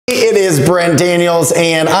It is Brent Daniels,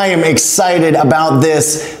 and I am excited about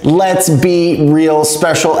this Let's Be Real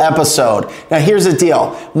special episode. Now, here's the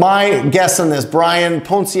deal. My guest on this, Brian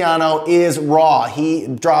Ponciano, is raw. He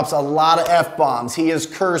drops a lot of F-bombs. He is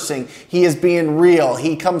cursing. He is being real.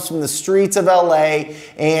 He comes from the streets of LA,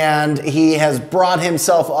 and he has brought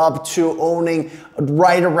himself up to owning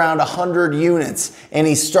right around 100 units, and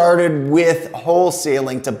he started with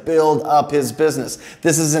wholesaling to build up his business.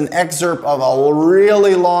 This is an excerpt of a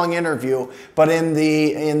really long interview, but in the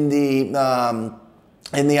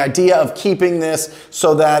idea of keeping this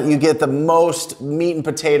so that you get the most meat and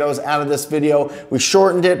potatoes out of this video, we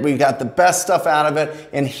shortened it. We got the best stuff out of it,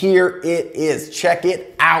 and here it is. Check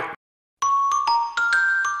it out.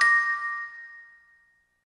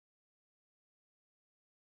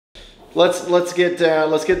 Let's get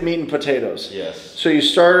meat and potatoes. Yes. So you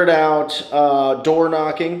started out door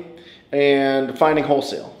knocking and finding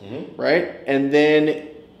wholesale, right? And then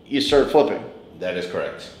you started flipping. That is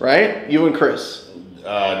correct. Right? You and Chris.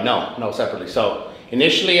 No, separately. So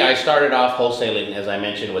initially, I started off wholesaling, as I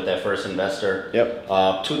mentioned, with that first investor. Yep.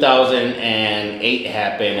 2008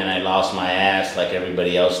 happened, and I lost my ass like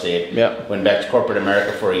everybody else did. Yep. Went back to corporate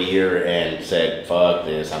America for a year and said, "Fuck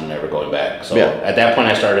this! I'm never going back." So at that point,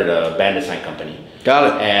 I started a bandit sign company. Got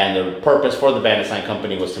it. And the purpose for the bandit sign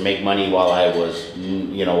company was to make money while I was,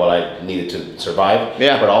 while I needed to survive.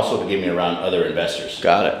 Yeah. But also to get me around other investors.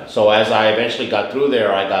 Got it. So as I eventually got through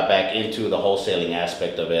there, I got back into the wholesaling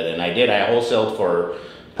aspect of it, and I wholesaled for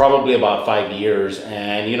probably about 5 years.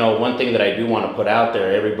 And one thing that I do want to put out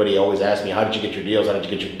there, everybody always asks me, how did you get your deals? How did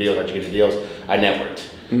you get your deals? How did you get your deals? I networked.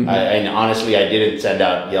 And honestly, I didn't send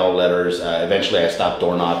out yellow letters. Eventually, I stopped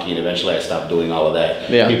door knocking. Eventually, I stopped doing all of that.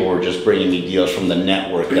 Yeah. People were just bringing me deals from the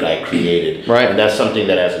network that I created. Right. And that's something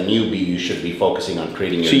that as a newbie, you should be focusing on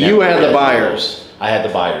creating your network. So you had the buyers. I had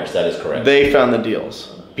the buyers, that is correct. They found the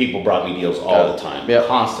deals. People brought me deals all the time. Yep.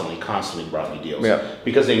 Constantly brought me deals. Yep.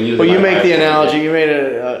 Because they knew that. Well, you make the analogy, you made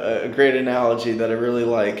a great analogy that I really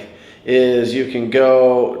like, is you can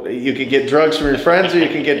get drugs from your friends, or you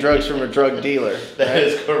can get drugs from a drug dealer. That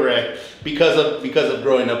is correct. Because of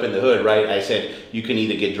growing up in the hood, right? I said you can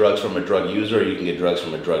either get drugs from a drug user or you can get drugs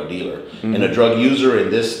from a drug dealer. And a drug user in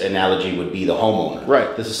this analogy would be the homeowner.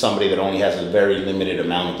 Right. This is somebody that only has a very limited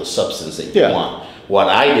amount of the substance that you want. What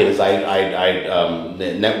I did is I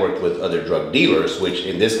networked with other drug dealers, which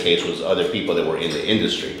in this case was other people that were in the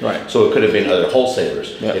industry. Right. So it could have been other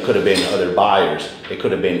wholesalers. Yep. It could have been other buyers. It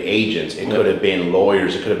could have been agents. It could have been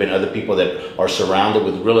lawyers. It could have been other people that are surrounded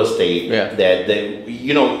with real estate. Yeah. That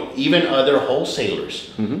even other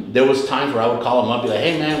wholesalers. There was times where I would call them up, be like,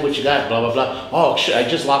 "Hey man, what you got? Blah blah blah. Oh, I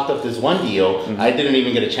just locked up this one deal. I didn't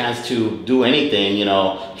even get a chance to do anything.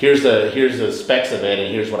 Here's the specs of it, and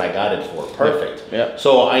here's what I got it for. Perfect." Yeah.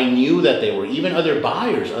 So I knew that they were even other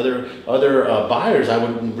buyers, other buyers. I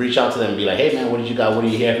would reach out to them and be like, "Hey man, what did you got? What do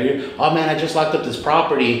you have here? Oh man, I just locked up this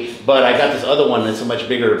property, but I got this other one that's a much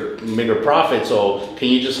bigger profit. So can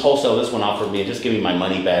you just wholesale this one off for me and just give me my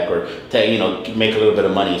money back, or make a little bit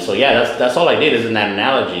of money?" So yeah, that's all I did is in that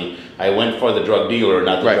analogy. I went for the drug dealer,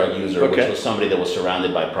 not the drug user, which was somebody that was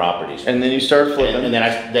surrounded by properties. And then you started flipping. And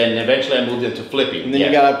then eventually I moved into flipping. And then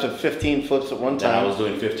you got up to 15 flips at one time. And I was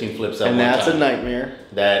doing 15 flips at one time. And that's a nightmare.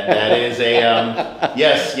 That is a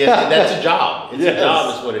yes, that's a job. It's a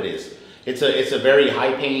job, is what it is. It's a very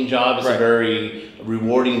high paying job. It's a very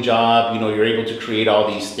rewarding job. You're able to create all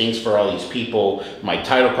these things for all these people. My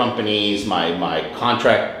title companies, my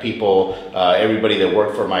contract people, everybody that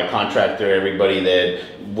worked for my contractor, everybody that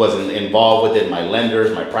wasn't involved with it, my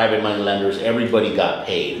lenders, my private money lenders, everybody got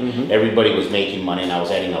paid. Everybody was making money, and I was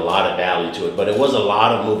adding a lot of value to it. But it was a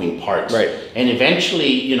lot of moving parts. Right. And eventually,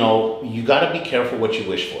 you got to be careful what you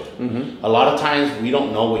wish for. A lot of times we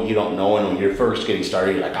don't know what you don't know, and when you're first getting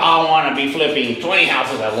started, you're like, "I want to be flipping 20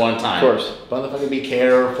 houses at one time." Of course. Motherfucker, be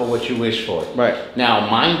careful what you wish for. Right. Now,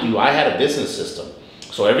 mind you, I had a business system.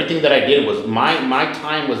 So everything that I did was, my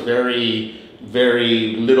time was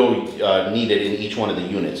very little needed in each one of the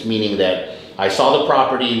units, meaning that I saw the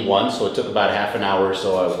property once, so it took about half an hour or so.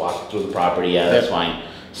 I walked through the property, that's fine.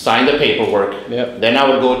 Signed the paperwork. Then I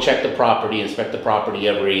would go check the property, inspect the property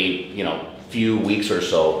every, few weeks or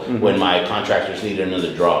so when my contractors needed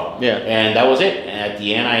another draw. And that was it. And at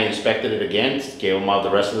the end, I inspected it again, gave them all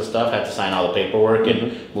the rest of the stuff, had to sign all the paperwork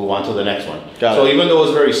and move on to the next one. So even though it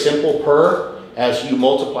was very simple as you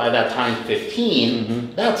multiply that times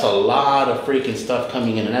 15, that's a lot of freaking stuff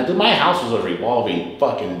coming in. And my house was a revolving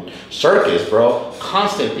fucking circus, bro.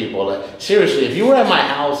 Constant people. Like, seriously, if you were at my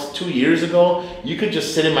house 2 years ago, you could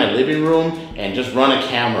just sit in my living room and just run a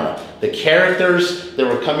camera. The characters that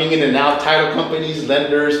were coming in and out, title companies,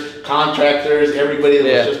 lenders, contractors, everybody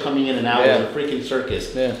that was just coming in and out, was a freaking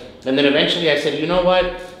circus. And then eventually I said, you know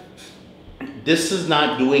what? This is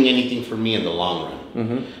not doing anything for me in the long run.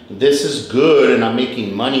 This is good and I'm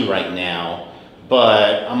making money right now,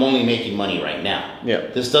 but I'm only making money right now.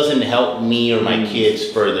 This doesn't help me or my kids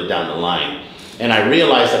further down the line. And I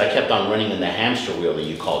realized that I kept on running in the hamster wheel that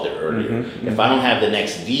you called it earlier. If I don't have the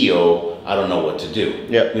next deal, I don't know what to do.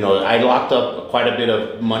 You know, I locked up quite a bit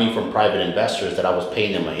of money from private investors that I was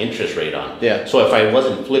paying them an interest rate on. So if I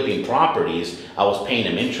wasn't flipping properties, I was paying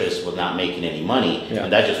them interest with not making any money,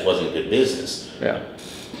 and that just wasn't good business.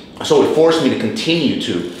 So it forced me to continue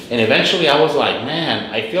to, and eventually I was like,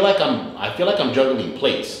 man, I feel like I'm juggling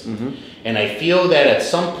plates, and I feel that at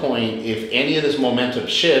some point, if any of this momentum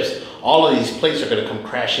shifts, all of these plates are going to come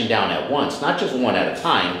crashing down at once, not just one at a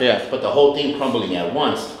time, but the whole thing crumbling at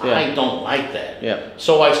once. I don't like that.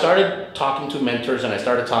 So I started talking to mentors, and I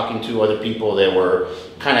started talking to other people that were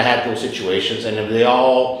kind of had those situations, and they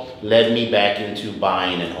all led me back into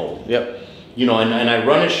buying and holding. You know, and I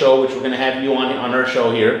run a show, which we're going to have you on our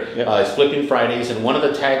show here. It's Flipping Fridays, and one of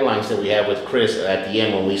the taglines that we have with Chris at the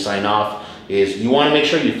end when we sign off is, you want to make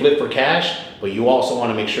sure you flip for cash, but you also want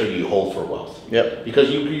to make sure you hold for wealth. Because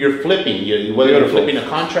you're flipping, whether you're flipping a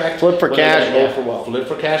contract, flip for cash, hold for wealth. Flip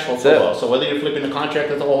for cash, hold for wealth. So whether you're flipping a contract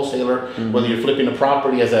as a wholesaler, whether you're flipping a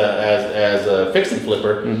property as a fix and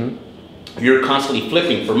flipper, you're constantly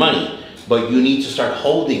flipping for money, but you need to start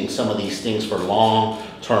holding some of these things for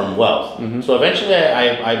long-term wealth. So eventually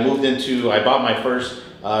I bought my first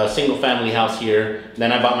single family house here,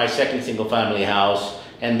 then I bought my second single family house,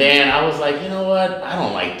 and then I was like, you know what, I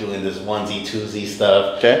don't like doing this onesie twosie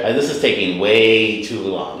stuff. This is taking way too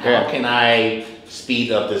long. How can I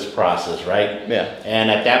speed up this process, right?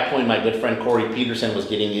 And at that point, my good friend Corey Peterson was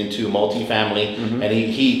getting into multifamily, and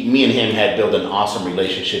me and him had built an awesome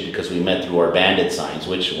relationship because we met through our bandit signs,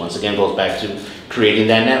 which once again goes back to creating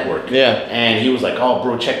that network. And he was like, oh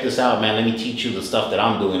bro, check this out, man, let me teach you the stuff that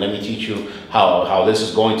I'm doing, let me teach you how this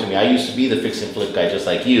is going to me. I used to be the fix and flip guy just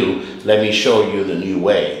like you, let me show you the new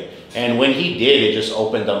way. And when he did, it just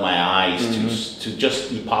opened up my eyes to just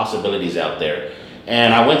the possibilities out there.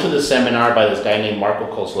 And I went to the seminar by this guy named Marco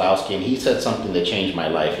Kozlowski, and he said something that changed my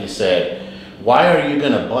life. He said, why are you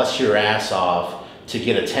going to bust your ass off to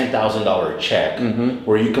get a $10,000 check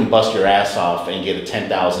where you can bust your ass off and get a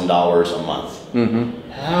 $10,000 a month?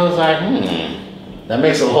 And I was like, that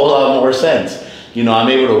makes a whole lot more sense. You know, I'm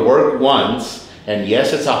able to work once, and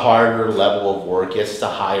yes, it's a harder level of work. Yes, it's a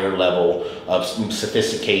higher level of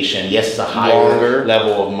sophistication. Yes, it's a higher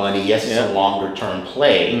level of money. Yes, it's a longer term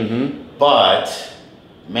play. But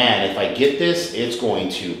man, if I get this, it's going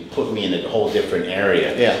to put me in a whole different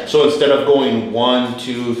area. So instead of going 1,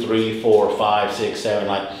 2, 3, 4, 5, 6, 7,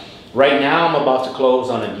 like right now I'm about to close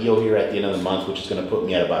on a deal here at the end of the month, which is going to put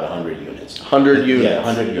me at about 100 units. 100 units? Yeah,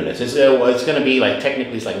 100 units. It's going to be like,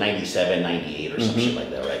 technically it's like 97, 98 or some shit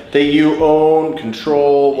like that, right? That you own,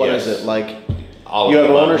 control, what is it, like? You have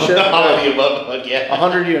ownership? All of the above,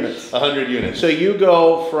 100 units. 100 units. So you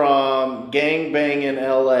go from gangbang in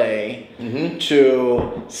LA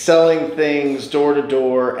to selling things door to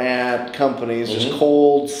door at companies, just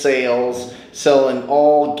cold sales, selling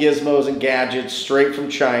all gizmos and gadgets straight from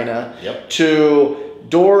China, to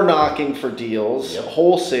door knocking for deals,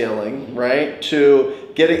 wholesaling, right? To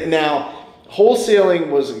getting, now, wholesaling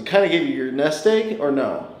was kind of give you your nest egg or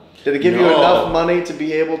no? Did it give you enough money to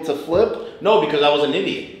be able to flip? No, because I was an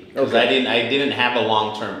idiot. Because I didn't have a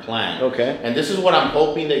long-term plan. And this is what I'm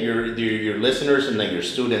hoping that your listeners and that your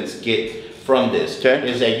students get from this.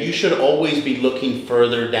 Is that you should always be looking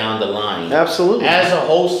further down the line. Absolutely. As a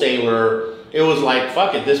wholesaler, it was like,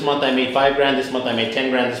 fuck it, this month I made $5 grand, this month I made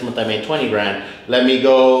 10 grand, this month I made 20 grand. Let me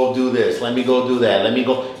go do this, let me go do that, let me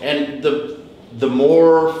go. And the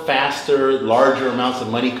more faster, larger amounts of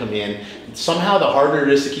money come in, somehow the harder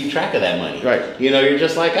it is to keep track of that money. You know, you're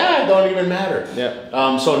just like, it don't even matter.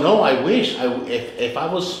 So no, I wish, if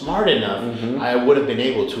I was smart enough, I would have been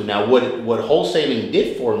able to. Now, what wholesaling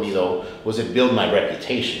did for me though, was it built my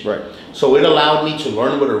reputation. So it allowed me to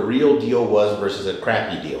learn what a real deal was versus a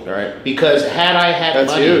crappy deal. Because had I had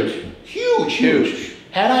money, huge.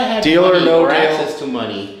 Had I had money or access to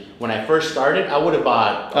money, when I first started, I would have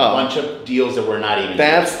bought a bunch of deals that were not even.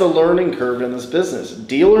 That's the learning curve in this business.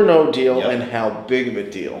 Deal or no deal, and how big of a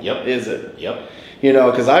deal is it? You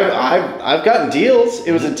know, because I've gotten deals.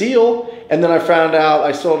 It was a deal, and then I found out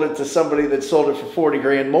I sold it to somebody that sold it for 40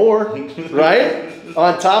 grand more, right?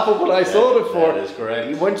 On top of what I sold it for. That is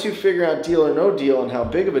correct. Once you figure out deal or no deal and how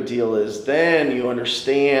big of a deal is, then you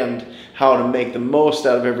understand how to make the most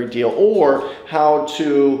out of every deal, or how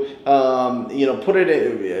to put it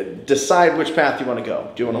in, decide which path you want to go.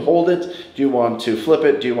 Do you want to hold it? Do you want to flip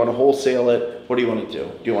it? Do you want to wholesale it? What do you want to do?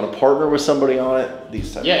 Do you want to partner with somebody on it?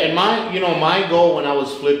 These types. Yeah, and my goal when I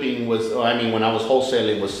was flipping was, when I was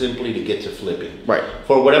wholesaling, was simply to get to flipping. Right.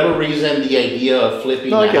 For whatever reason, the idea of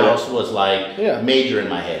flipping the house was like major in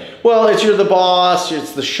my head. Well, it's you're the boss.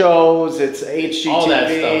 It's the shows. It's HGTV. All that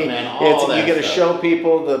stuff, man. You got to show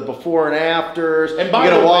people the before and afters. And you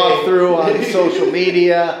got to walk through on social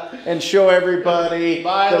media and show everybody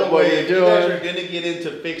what you're doing. If you guys are gonna get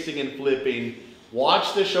into fixing and flipping,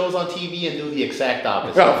 watch the shows on TV and do the exact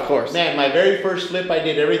opposite. Oh, of course. Man, my very first flip, I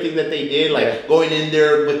did everything that they did, like going in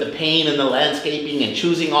there with the paint and the landscaping and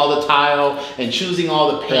choosing all the tile and choosing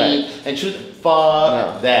all the paint and choosing.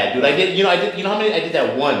 That, dude. I did. You know how many? I did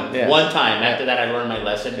that one time. After that, I learned my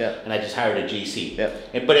lesson, and I just hired a GC.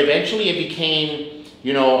 But eventually, it became,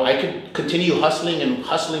 I could continue hustling and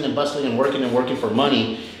bustling and working for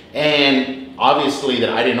money, and obviously that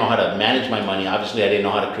I didn't know how to manage my money. Obviously, I didn't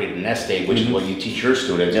know how to create a nest egg, which is what you teach your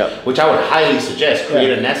students, which I would highly suggest.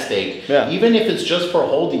 Create a nest egg, even if it's just for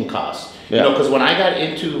holding costs. Because when I got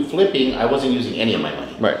into flipping, I wasn't using any of my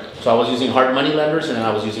money. Right. So I was using hard money lenders, and then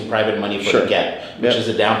I was using private money for the gap, which is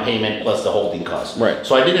the down payment plus the holding cost. Right.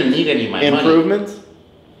 So I didn't need any of my improvements. money.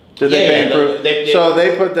 Did they pay improvements? So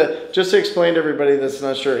they put just to explain to everybody that's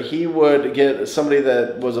not sure, he would get somebody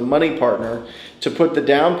that was a money partner to put the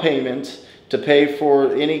down payment to pay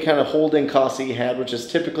for any kind of holding costs that you had, which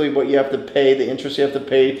is typically what you have to pay, the interest you have to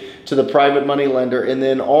pay to the private money lender, and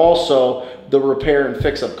then also the repair and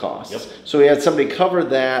fix-up costs. So he had somebody cover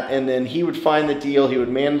that, and then he would find the deal, he would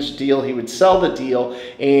manage the deal, he would sell the deal,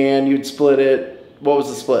 and you'd split it. What was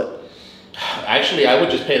the split? Actually, I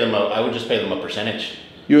would just pay them a percentage.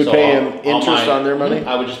 You would pay them interest on their money?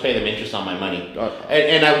 I would just pay them interest on my money.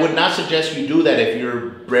 And I would not suggest you do that if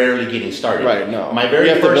you're barely getting started. Right, no. My very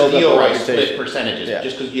first deal, I split percentages,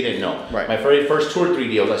 just because you didn't know. Right. My very first 2 or 3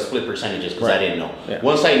 deals, I split percentages because I didn't know.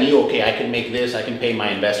 Once I knew, okay, I can make this, I can pay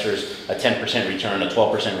my investors a 10% return, a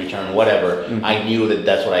 12% return, whatever, I knew that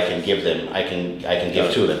that's what I can give them. I can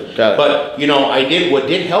give to them. But, what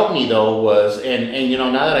did help me though was, and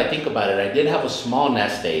now that I think about it, I did have a small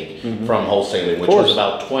nest egg from wholesaling, which was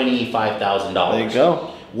about $25,000. There you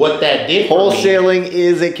go. What that did for wholesaling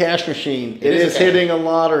is a cash machine. It is hitting a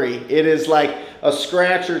lottery. It is like a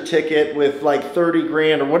scratcher ticket with like 30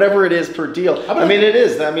 grand or whatever it is per deal. It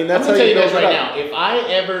is. That's how you guys right now. If I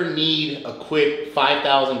ever need a quick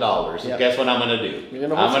 $5,000, guess what I'm gonna do? I'm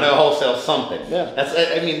gonna wholesale something. That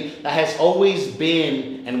has always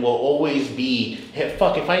been and will always be. Hey,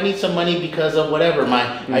 fuck, if I need some money because of whatever,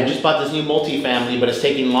 I just bought this new multifamily, but it's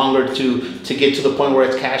taking longer to get to the point where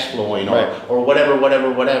it's cash flowing or whatever,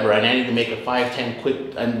 and I need to make a 5-10 quick.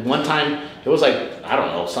 And one time it was like, I don't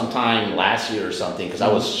know, sometime last year or something, because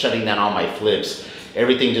I was shutting down all my flips.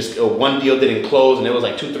 Everything just, one deal didn't close, and it was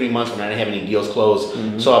like 2-3 months when I didn't have any deals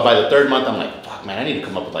closed. So by the 3rd month, I'm like, fuck, man, I need to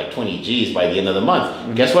come up with like 20 G's by the end of the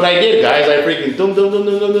month. Guess what I did, guys? I freaking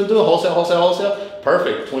wholesale.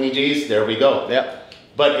 Perfect, 20 G's, there we go.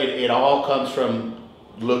 But it all comes from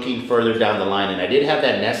looking further down the line, and I did have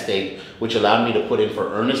that nest egg, which allowed me to put in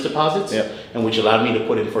for earnest deposits, and which allowed me to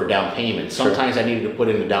put in for down payment. Sometimes I needed to put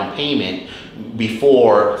in a down payment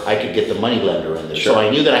before I could get the money lender in there. So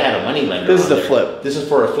I knew that I had a money lender. This is a flip. This is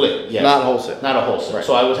for a flip, yes. Not wholesale. Not a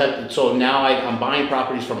wholesale. So now I'm buying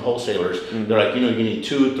properties from wholesalers. They're like, you need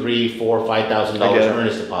 $2,000, $3,000, $4,000, $5,000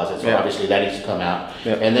 earnest deposits. So obviously that needs to come out.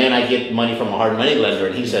 And then I get money from a hard money lender,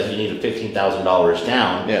 and he says you need $15,000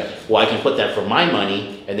 down. Well, I can put that for my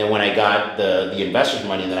money, and then when I got the investor's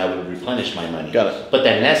money, then I would replenish my money. Got it. But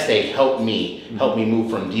that nest egg helped me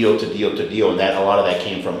move from deal to deal to deal, and that a lot of that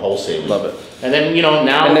came from wholesaling. Love it. And then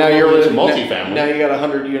now you're into multifamily. Now you got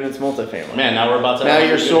 100 units multifamily. Man, now we're about to. Now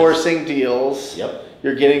you're sourcing deals.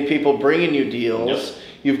 You're getting people bringing you deals.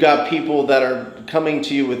 You've got people that are coming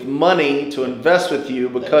to you with money to invest with you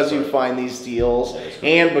because you find these deals,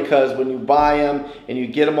 and because when you buy them and you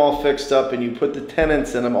get them all fixed up and you put the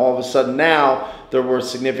tenants in them, all of a sudden now they're worth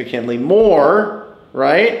significantly more.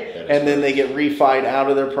 Right? And then they get refied out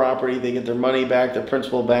of their property, they get their money back, their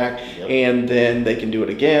principal back, and then they can do it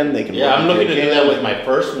again. They can. I'm looking to do that with my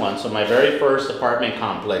first one. So my very first apartment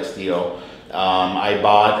complex deal, I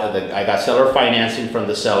got seller financing from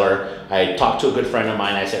the seller. I talked to a good friend of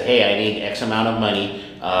mine. I said, hey, I need X amount of money.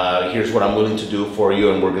 Here's what I'm willing to do for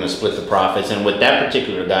you, and we're going to split the profits. And with that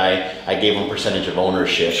particular guy, I gave him percentage of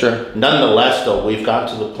ownership. Sure. Nonetheless, though, we've got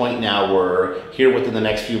to the point now where here within the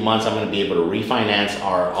next few months, I'm going to be able to refinance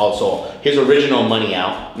his original money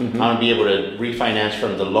out. I'm going to be able to refinance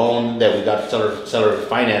from the loan that we got seller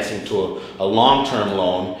financing to a long-term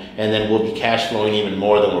loan, and then we'll be cash flowing even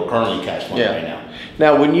more than we're currently cash flowing right now.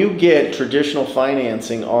 Now, when you get traditional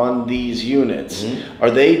financing on these units, are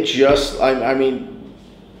they just,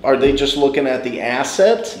 are they just looking at the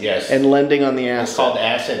asset and lending on the asset? It's called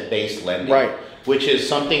asset-based lending. Right. Which is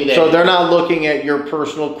something that... So they're not looking at your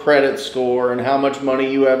personal credit score and how much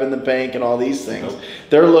money you have in the bank and all these things. Nope.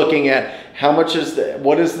 They're looking at what is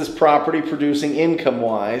this property producing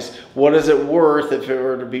income-wise? What is it worth if it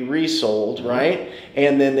were to be resold, right?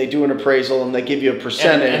 And then they do an appraisal and they give you a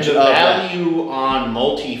percentage and of the that. value on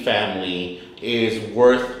multifamily is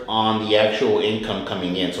worth on the actual income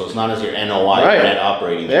coming in. So it's not as your NOI or net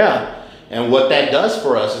operating income. And what that does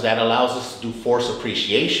for us is that allows us to do force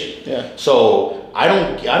appreciation. So I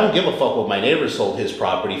don't give a fuck what my neighbor sold his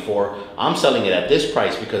property for. I'm selling it at this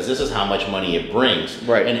price because this is how much money it brings.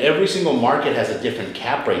 And every single market has a different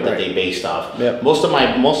cap rate that they based off. Most of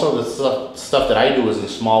the stuff that I do is in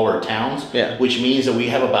smaller towns, which means that we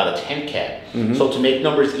have about a 10 cap. So to make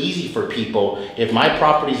numbers easy for people, if my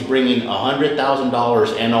property's bringing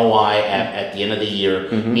 $100,000 NOI at the end of the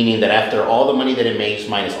year, meaning that after all the money that it makes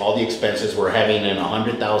minus all the expenses, we're having in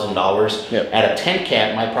 $100,000. At a 10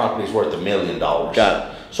 cap, my property's worth $1 million. Got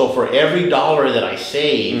it. So for every dollar that I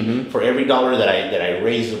save, for every dollar that I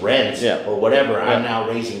raise the rents or whatever, I'm now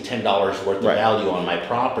raising $10 worth of value on my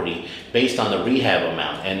property based on the rehab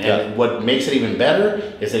amount. And what makes it even better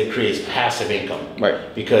is that it creates passive income.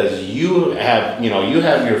 Because you have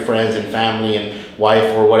your friends and family and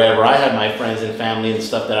wife or whatever. I have my friends and family and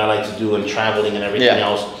stuff that I like to do and traveling and everything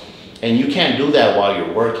else. And you can't do that while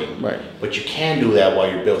you're working. But you can do that while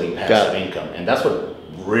you're building passive income. And that's what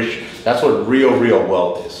real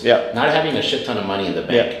wealth is. Not having a shit ton of money in the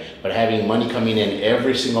bank, but having money coming in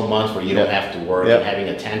every single month where you don't have to work, and having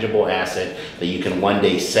a tangible asset that you can one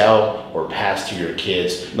day sell or pass to your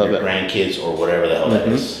kids, your grandkids, or whatever the hell that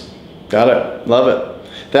is. Got it. Love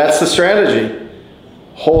it. That's the strategy.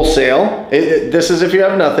 Wholesale. This is if you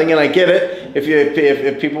have nothing, and I get it.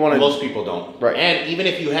 If people want to, most people don't. And even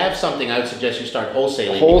if you have something, I would suggest you start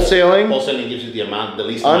wholesaling. Wholesaling gives you the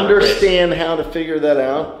least amount of risk. Understand how to figure that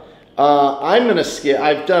out. I'm gonna skip.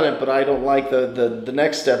 I've done it, but I don't like the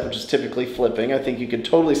next step, which is typically flipping. I think you can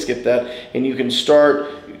totally skip that, and you can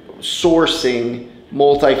start sourcing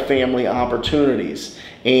multifamily opportunities.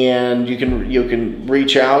 And you can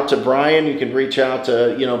reach out to Brian, you can reach out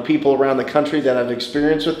to people around the country that have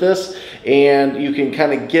experience with this, and you can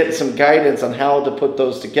kind of get some guidance on how to put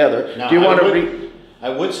those together. Now, do you want to I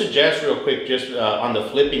would suggest real quick, just on the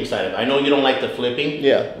flipping side of it. I know you don't like the flipping,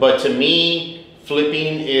 but to me,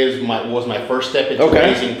 flipping was my first step into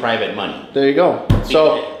raising private money. There you go.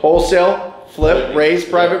 So wholesale, flip, raise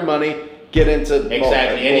private money. Get into and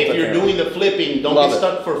if you're doing the flipping, don't get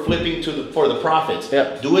stuck for flipping for the profits.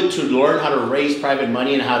 Do it to learn how to raise private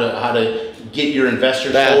money and how to get your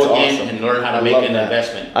investors flow again and learn how to make an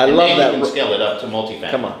investment. I love that. You can scale it up to multifamily.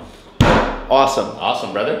 Come on,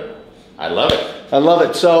 awesome, brother. I love it. I love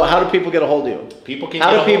it. So, how do people get a hold of you?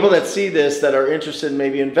 How do people that see this that are interested in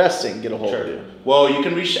maybe investing get a hold of you? Well, you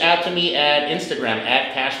can reach out to me at Instagram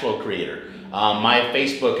at Cashflow Creator. My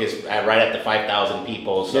Facebook is right at the 5,000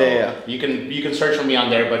 people, so you can search for me on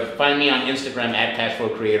there, but find me on Instagram at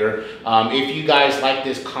Cashflow Creator. If you guys like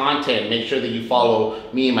this content, make sure that you follow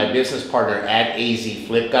me and my business partner at AZ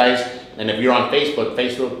Flip Guys. And if you're on Facebook,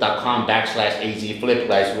 facebook.com/AZ Flip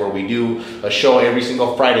Guys, where we do a show every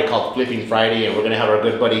single Friday called Flipping Friday, and we're gonna have our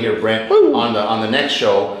good buddy here, Brent, on the next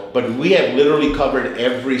show. But we have literally covered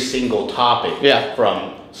every single topic,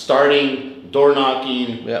 from starting, door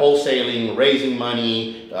knocking, wholesaling, raising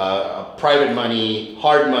money, private money,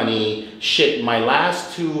 hard money. Shit, my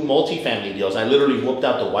last 2 multifamily deals, I literally whooped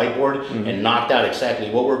out the whiteboard and knocked out exactly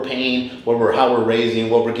what we're paying, how we're raising,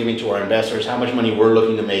 what we're giving to our investors, how much money we're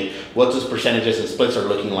looking to make, what those percentages and splits are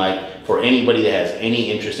looking like for anybody that has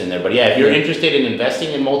any interest in there. But if you're interested in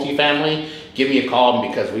investing in multifamily, give me a call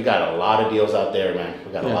because we got a lot of deals out there, man.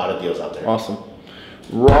 We got a lot of deals out there. Awesome.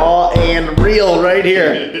 Raw and real right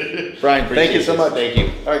here. Brian, thank you so much. Thank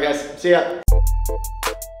you. All right, guys. See ya.